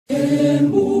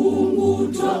Mungu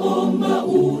twaomba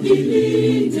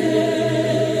uilinde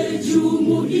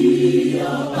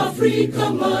Jumuiya Afrika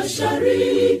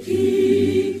Mashariki,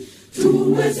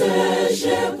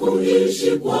 tuwezeshe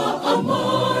kuishi kwa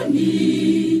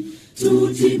amani,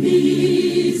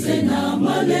 tutimize na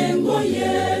malengo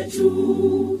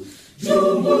yetu.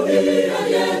 Jumuiya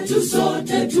yetu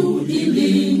sote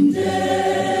tuilinde,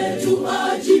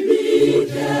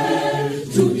 tuajibike,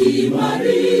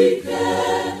 tuimarike.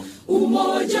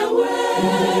 Umoja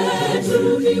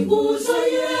wetu ni nguzo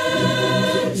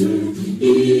yetu,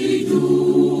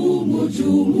 idumu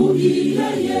jumuiya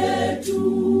yetu.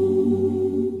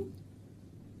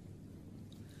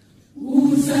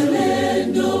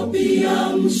 Uzalendo pia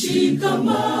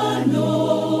mshikamano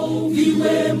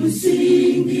viwe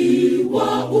msingi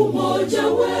wa umoja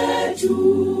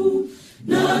wetu,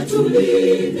 na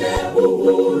tulinde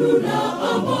uhuru na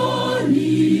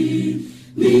amani,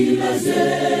 mila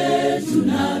zetu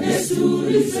na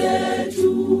desturi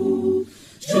zetu.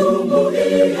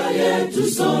 Jumuiya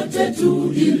yetu sote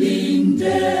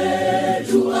tuilinde,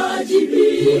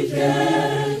 tuajibike,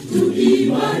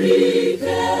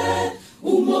 tuimarike.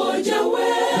 Umoja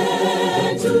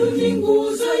wetu ni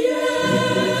nguzo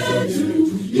yetu,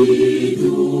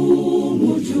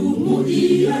 idumu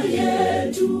jumuiya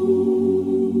yetu.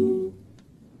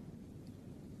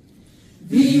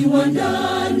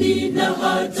 Viwandani na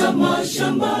hata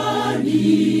mashambani,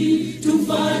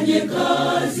 tufanye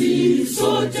kazi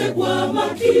sote kwa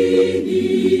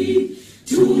makini,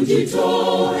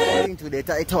 tujitoe. To the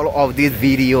title of this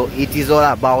video, it is all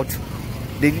about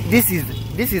this is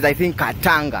I think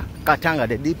Katanga,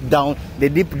 the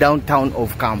deep downtown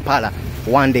of Kampala,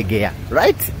 Wandegeya,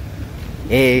 right?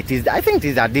 I think it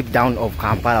is a deep down of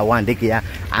Kampala, Wandegeya,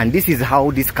 and this is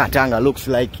how this Katanga looks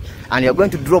like. And you're going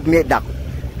to drop me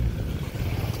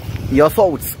your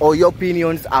thoughts or your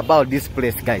opinions about this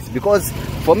place, guys, because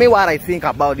for me, what I think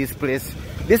about this place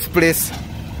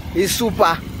is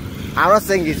super. I'm not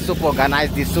saying it's super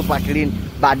organized, it's super clean,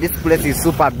 but this place is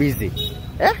super busy.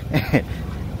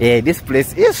 Yeah, this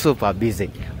place is super busy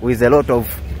with a lot of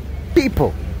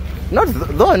people. Not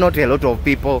a lot of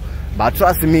people, but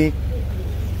trust me,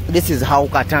 this is how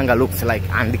Katanga looks like.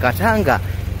 And Katanga,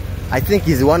 I think,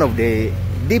 is one of the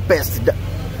deepest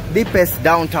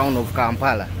downtown of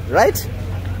Kampala, right?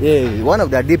 Yeah, one of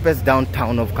the deepest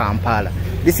downtown of Kampala.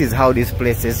 This is how this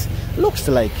place looks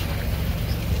like.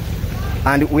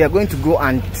 And we are going to go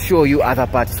and show you other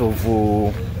parts of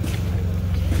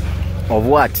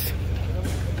what?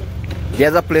 The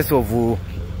other place of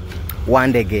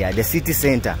Wandegeya, the city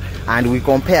center. And we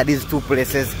compare these two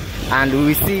places and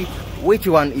we see which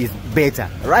one is better,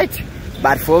 right?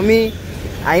 But for me,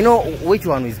 I know which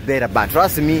one is better, but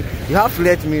trust me, you have to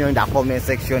let me know in the comment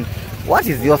section what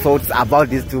is your thoughts about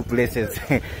these two places.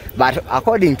 But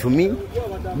according to me,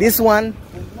 this one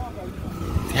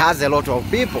has a lot of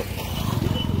people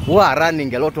who are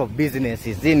running a lot of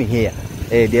businesses in here.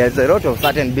 There's a lot of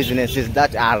certain businesses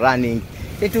that are running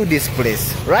into this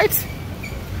place, right?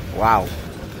 Wow.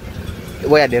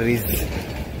 Where there is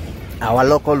our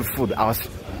local food, our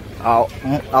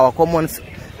common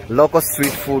local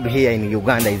street food here in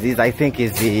Uganda is this, I think,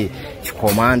 is the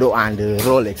Commando and the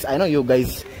Rolex. I know you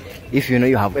guys, if you know,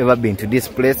 you have ever been to this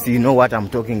place, you know what I'm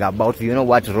talking about. You know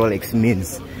what Rolex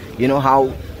means. You know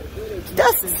how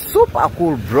that's super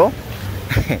cool, bro.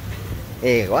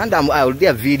 Hey, one time I will do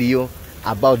a video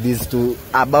about these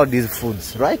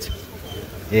foods, right?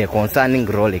 Yeah, concerning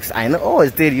Rolex. I know,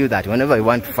 always tell you that whenever you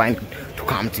want to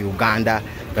come to Uganda,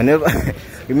 whenever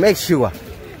you make sure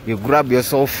you grab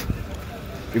yourself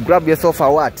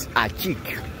a what? A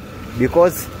chick.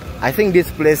 Because I think this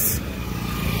place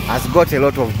has got a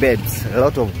lot of beds, a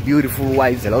lot of beautiful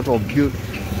wives, a lot of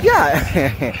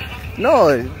yeah.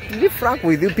 No, to be frank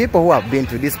with you, people who have been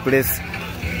to this place,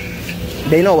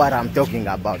 they know what I'm talking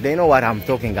about. They know what I'm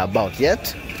talking about,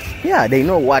 yet? Yeah, they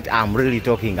know what I'm really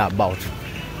talking about.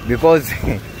 Because,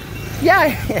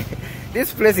 yeah,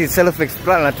 this place is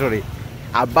self-explanatory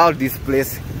about this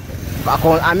place.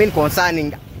 I mean,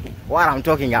 concerning what I'm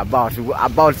talking about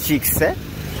chicks, eh?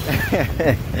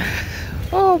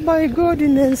 Oh my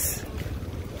goodness.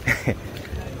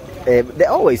 They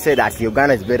always say that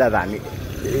Uganda is better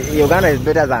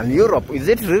than Europe. Is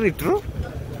it really true?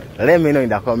 Let me know in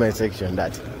the comment section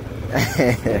that.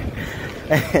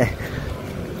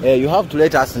 You have to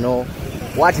let us know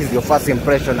what is your first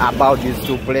impression about these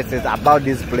two places,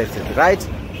 right?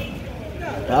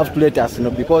 You have to let us know,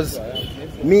 because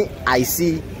me, I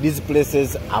see these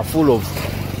places are full of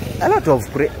a lot of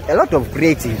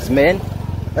creatives, man.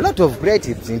 A lot of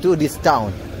creatives into this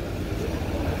town.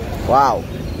 Wow.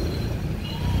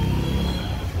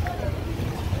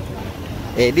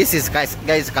 This is guys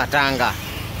Katanga.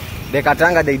 The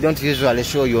Katanga they don't usually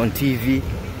show you on TV.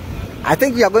 I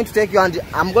think we are going to take you, and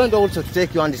I'm going to also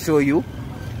take you and show you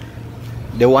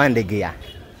the Wandegeya,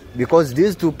 because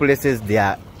these two places they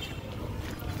are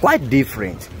quite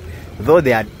different, though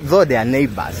they are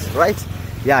neighbors, right?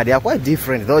 Yeah, they are quite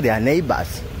different, though they are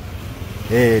neighbors.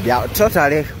 They are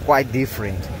totally quite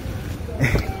different.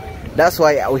 That's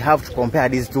why we have to compare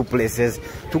these two places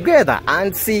together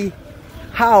and see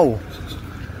how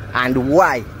and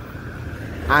why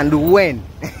and when.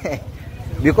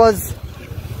 Because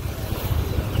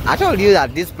I told you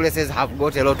that these places have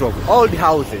got a lot of old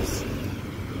houses.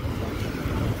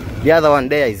 The other one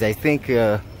there is, I think,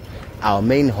 our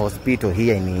main hospital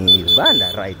here in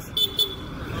Uganda, right?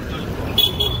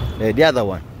 The other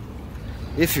one,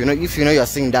 if you know you're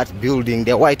seeing that building,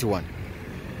 the white one,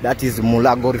 that is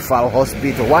Mulago Referral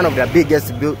Hospital, one of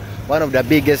the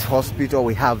biggest hospital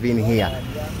we have in here.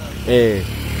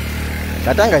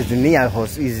 Katanga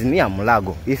is near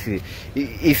Mulago,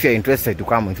 if you're interested to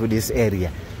come into this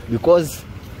area, because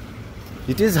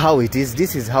it is how it is.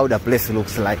 This is how the place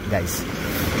looks like, guys,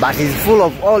 but it's full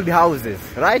of old houses,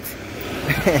 right?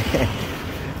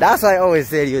 That's why I always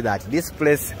tell you that this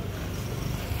place,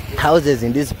 houses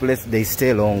in this place, they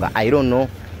stay longer. I don't know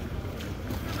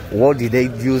what did they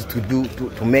use to do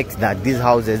to make that these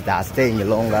houses that are staying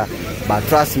longer, but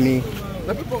trust me,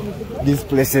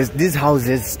 these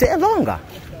houses stay longer.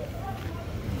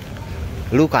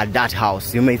 Look at that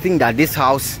house. You may think that this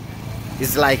house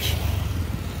is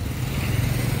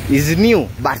new,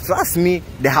 but trust me,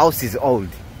 the house is old.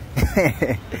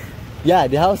 Yeah,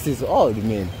 the house is old,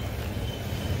 man.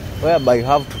 Whereby you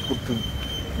have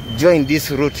to join this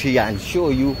route here and show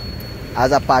you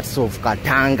other parts of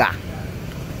Katanga,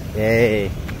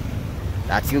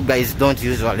 that you guys don't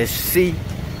usually see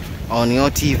on your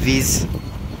TVs.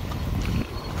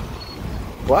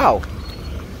 Wow,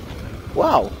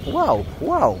 wow, wow,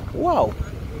 wow, wow.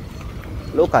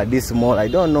 Look at this mall. I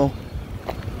don't know,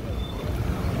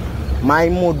 my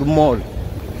mood mall.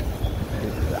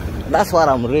 That's what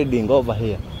I'm reading over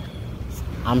here.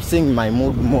 I'm seeing my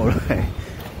mood mall.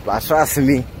 But trust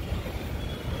me,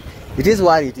 it is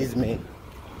what it is, man.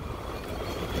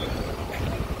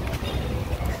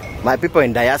 My people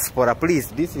in diaspora,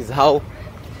 please, this is how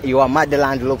your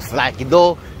motherland looks like.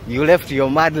 Though you left your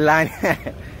motherland,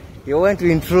 you went to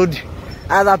intrude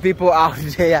other people out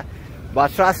there,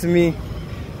 but trust me,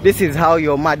 this is how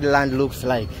your motherland looks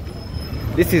like.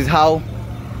 This is how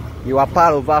your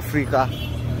part of Africa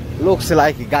looks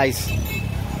like, guys,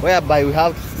 whereby we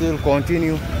have to still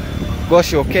continue go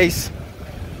showcase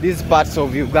these parts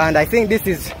of Uganda. I think this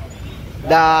is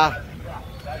the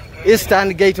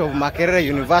eastern gate of Makerere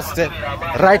University,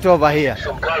 right over here.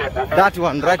 That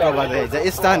one right over there is the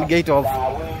eastern gate of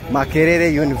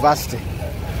Makerere University.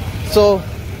 So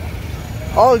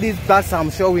all these parts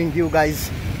I'm showing you guys,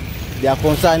 they are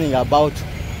concerning about,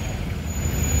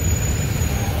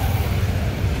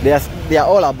 they are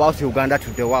all about Uganda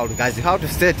to the world, guys. You have to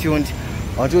stay tuned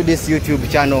onto this YouTube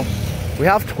channel. We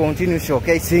have to continue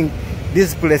showcasing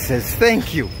these places.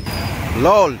 Thank you.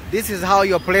 Lol, this is how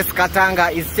your place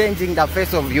Katanga is changing the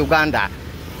face of Uganda.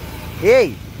 Hey,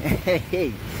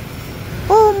 hey.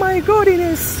 Oh my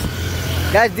goodness.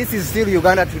 Guys, this is still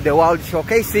Uganda to the world,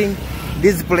 showcasing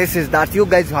these places that you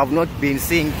guys have not been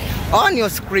seeing on your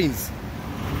screens.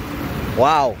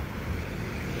 Wow.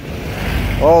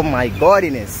 Oh my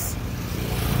goodness.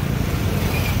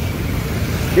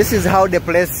 This is how the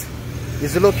place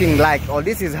is looking like, or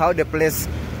this is how the place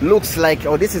looks like,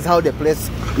 or this is how the place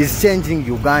is changing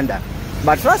Uganda.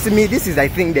 But trust me, this is, I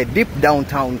think, the deep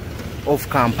downtown of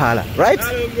Kampala, right?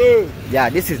 Yeah,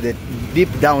 this is the deep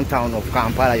downtown of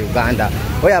Kampala, Uganda,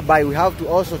 whereby we have to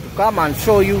also to come and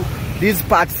show you these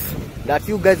parts that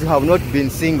you guys have not been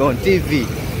seeing on TV.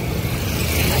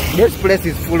 This place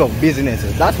is full of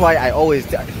businesses. That's why I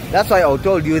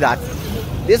told you that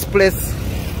this place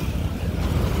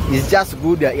is just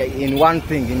good in one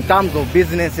thing. In terms of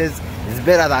businesses, it's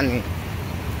better than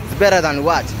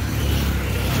what?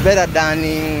 It's better than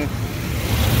in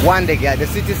Wandegeya, the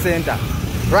city center,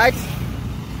 right?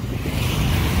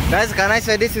 Guys, can I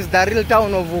say this is the real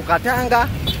town of Katanga?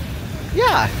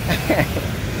 Yeah.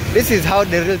 This is how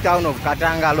the real town of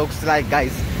Katanga looks like,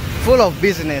 guys. Full of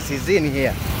businesses in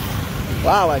here.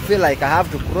 Wow, I feel like I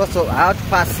have to cross over, I have to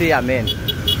pass here, man.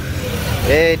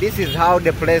 This is how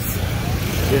the place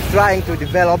is trying to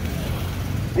develop.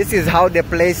 This is how the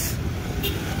place.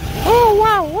 Oh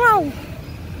wow, wow.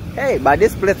 Hey, but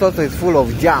this place also is full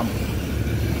of jam.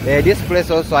 This place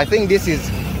also, I think this is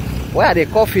where are the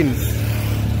coffins.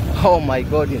 Oh my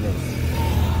goodness.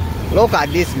 Look at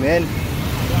this, man.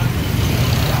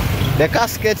 The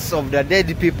caskets of the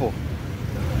dead people.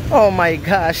 Oh my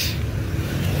gosh.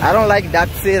 I don't like that,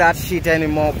 say that shit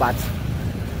anymore, but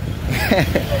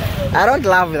I don't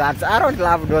love that. I don't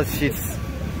love those shits.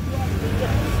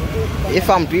 If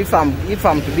I'm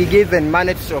to be given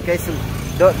money to showcase,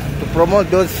 to promote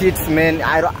those shits, man,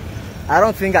 I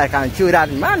don't think I can chew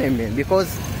that money, man, because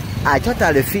I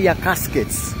totally fear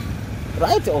caskets,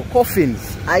 right, or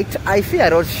coffins. I fear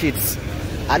those shits.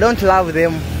 I don't love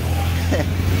them,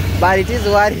 but it is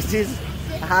what it is.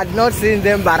 I had not seen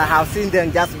them, but I have seen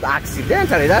them just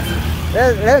accidentally.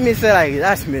 Let me say like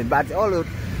that, man. But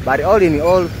all in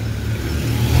all,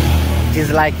 it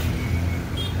is like,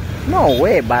 no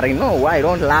way, but no, I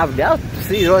don't love that, to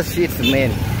see those shits,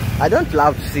 man. I don't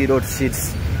love to see those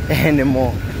shits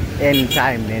anymore,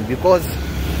 anytime, man, because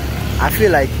I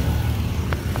feel like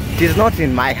it is not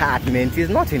in my heart, man. It is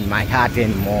not in my heart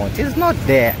anymore. It is not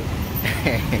there.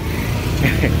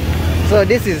 So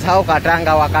this is how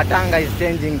Katanga is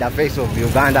changing the face of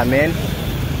Uganda, man.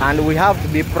 And we have to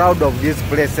be proud of these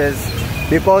places,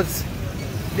 because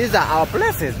these are our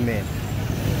places, man.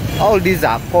 All these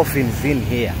are coffins in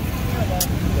here.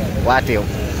 What a,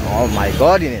 oh my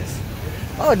goodness.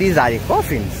 Oh, these are the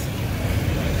coffins.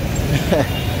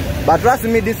 But trust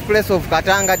me, this place of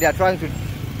Katanga, they are trying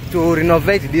to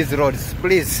renovate these roads.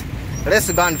 Please,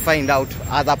 let's go and find out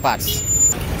other parts.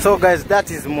 So guys,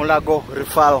 that is Mulago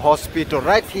Referral Hospital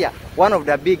right here. One of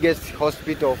the biggest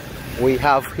hospital we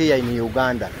have here in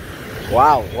Uganda.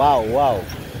 Wow, wow, wow.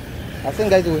 I think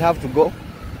guys, we have to go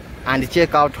and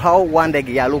check out how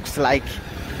Wandegeya looks like.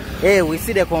 Hey, we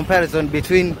see the comparison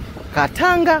between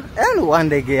Katanga and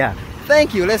Wandegeya.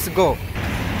 Thank you, let's go.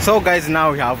 So guys,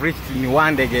 now we have reached in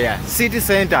Wandegeya city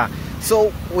center.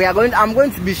 So I'm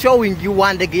going to be showing you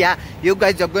Wandegeya. You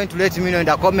guys are going to let me know in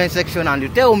the comment section, and you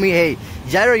tell me, hey,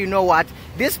 Jairo, you know what?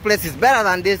 This place is better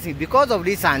than this because of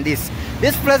this and this.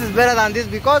 This place is better than this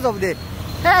because of the,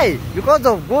 hey, because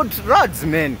of good roads,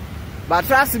 man. But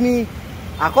trust me,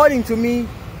 according to me,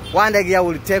 Wandegeya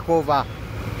will take over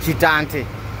Chitante.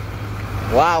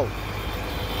 Wow.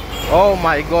 Oh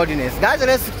my goodness. Guys,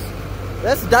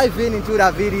 let's dive into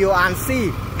the video and see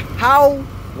how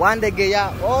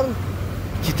Wandegeya or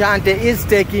Chitante is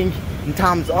taking in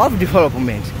terms of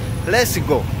development. Let's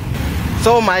go.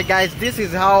 So my guys, this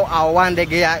is how our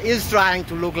Wandegeya is trying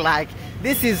to look like.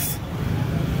 This is,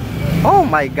 oh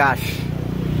my gosh,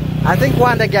 I think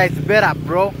Wandegeya is better,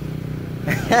 bro.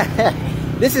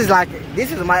 This is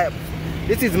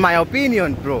my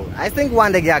opinion, bro. I think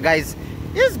Wandegeya, guys,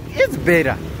 is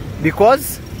better,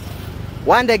 because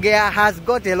Wandegeya has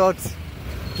got a lot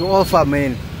to offer,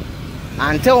 man.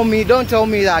 And don't tell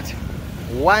me that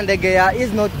Wandegeya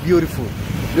is not beautiful,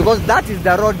 because that is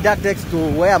the road that takes to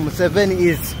where Museveni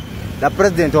is, the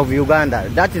president of Uganda.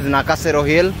 That is Nakasero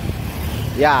Hill.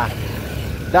 Yeah,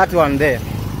 that one there.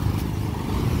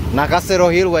 Nakasero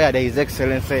Hill, where His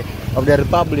Excellency of the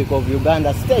Republic of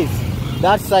Uganda stays.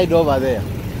 That side over there.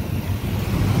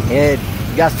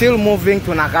 We are still moving to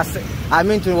to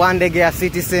Wandegeya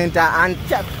city center and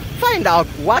find out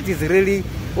what is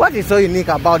so unique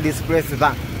about this place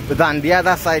than the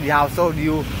other side. I have told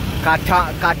you,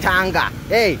 Katanga.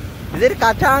 Hey, is it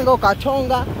Katanga or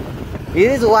Katonga?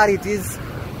 It is what it is.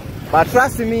 But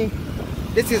trust me,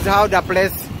 this is how the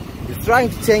place is trying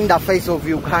to change the face of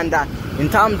Uganda in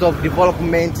terms of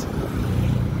development.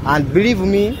 And believe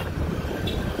me,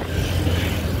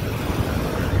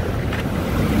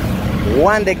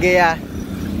 Wandegeya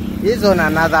is on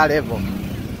another level.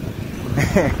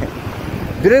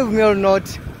 Believe me or not,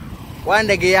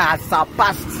 Wandegeya has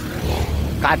surpassed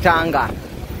Katanga.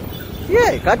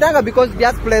 Yeah, Katanga, because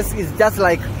that place is just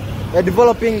like a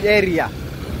developing area,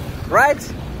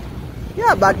 right?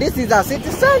 Yeah, but this is a city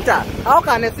center. How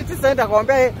can a city center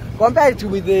compare it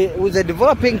with a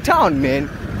developing town, man?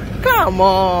 Come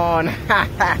on.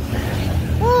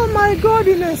 Oh my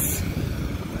goodness.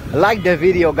 Like the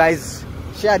video, guys.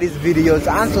 Share these videos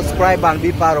and subscribe and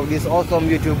be part of this awesome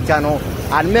YouTube channel.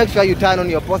 And make sure you turn on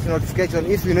your post notification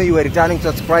if you know you are a returning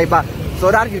subscriber,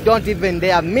 so that you don't even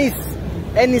dare miss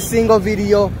any single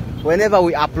video whenever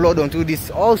we upload onto this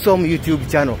awesome YouTube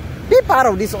channel. Be part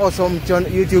of this awesome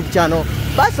YouTube channel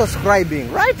by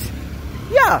subscribing, right?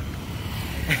 Yeah.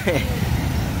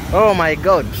 Oh my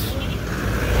God.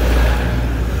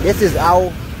 This is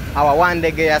how our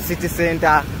Wandegeya city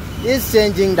center is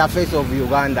changing the face of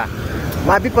Uganda.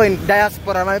 My people in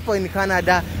diaspora, my people in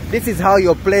Canada, this is how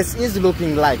your place is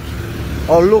looking like,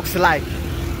 or looks like.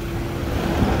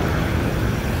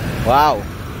 Wow.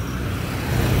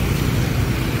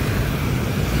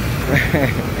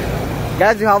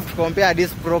 Guys, you have to compare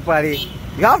this properly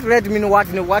You have to let me know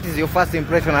what is your first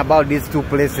impression about these two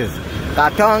places,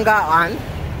 Katanga and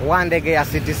Wandegeya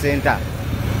city center.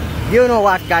 You know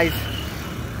what, guys?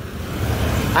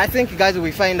 I think, guys,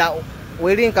 we find out.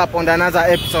 We link up on another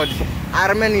episode. I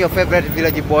remain your favorite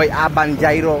village boy, Urban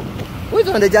Gyro, who's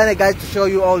on the journey, guys, to show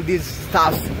you all these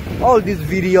stuffs, all these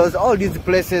videos, all these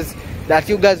places that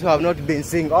you guys who have not been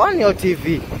seeing on your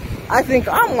TV. I think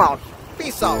I'm out.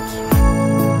 Peace out.